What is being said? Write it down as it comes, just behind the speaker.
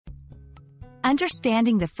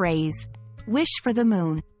Understanding the phrase, wish for the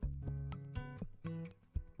moon.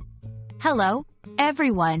 Hello,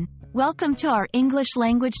 everyone. Welcome to our English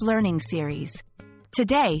language learning series.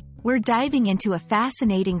 Today, we're diving into a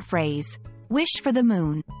fascinating phrase, wish for the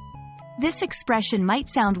moon. This expression might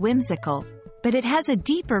sound whimsical, but it has a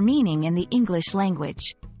deeper meaning in the English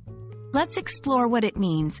language. Let's explore what it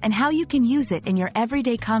means and how you can use it in your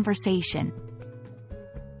everyday conversation.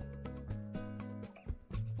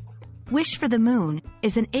 Wish for the moon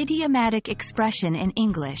is an idiomatic expression in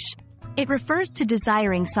English. It refers to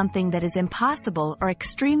desiring something that is impossible or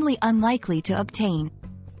extremely unlikely to obtain.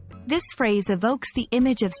 This phrase evokes the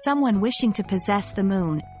image of someone wishing to possess the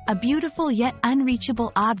moon, a beautiful yet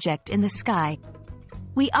unreachable object in the sky.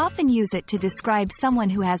 We often use it to describe someone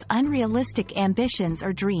who has unrealistic ambitions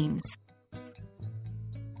or dreams.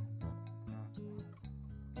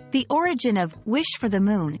 The origin of wish for the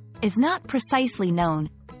moon is not precisely known,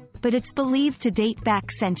 but it's believed to date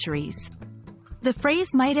back centuries. The phrase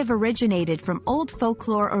might have originated from old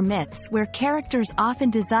folklore or myths where characters often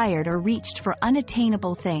desired or reached for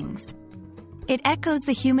unattainable things. It echoes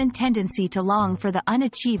the human tendency to long for the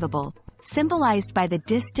unachievable, symbolized by the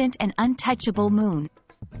distant and untouchable moon.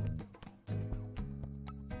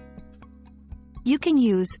 You can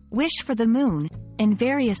use wish for the moon in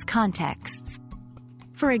various contexts.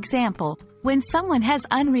 For example, when someone has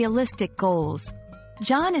unrealistic goals,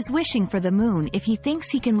 John is wishing for the moon if he thinks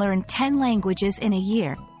he can learn 10 languages in a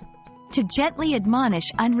year. To gently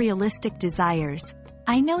admonish unrealistic desires,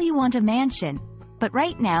 I know you want a mansion, but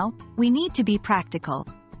right now, we need to be practical.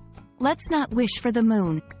 Let's not wish for the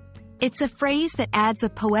moon. It's a phrase that adds a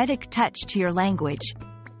poetic touch to your language,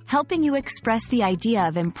 helping you express the idea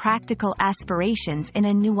of impractical aspirations in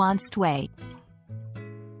a nuanced way.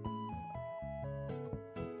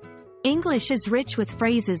 English is rich with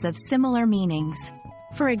phrases of similar meanings.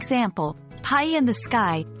 For example, pie in the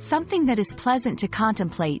sky, something that is pleasant to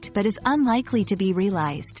contemplate but is unlikely to be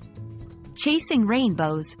realized. Chasing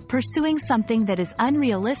rainbows, pursuing something that is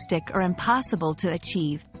unrealistic or impossible to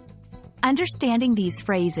achieve. Understanding these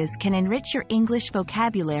phrases can enrich your English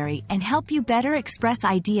vocabulary and help you better express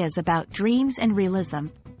ideas about dreams and realism.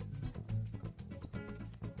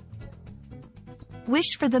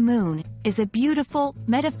 Wish for the moon is a beautiful,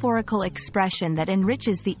 metaphorical expression that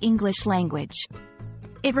enriches the English language.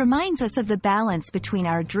 It reminds us of the balance between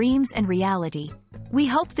our dreams and reality. We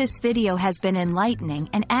hope this video has been enlightening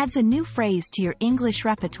and adds a new phrase to your English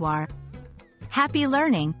repertoire. Happy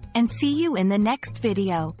learning, and see you in the next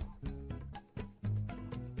video.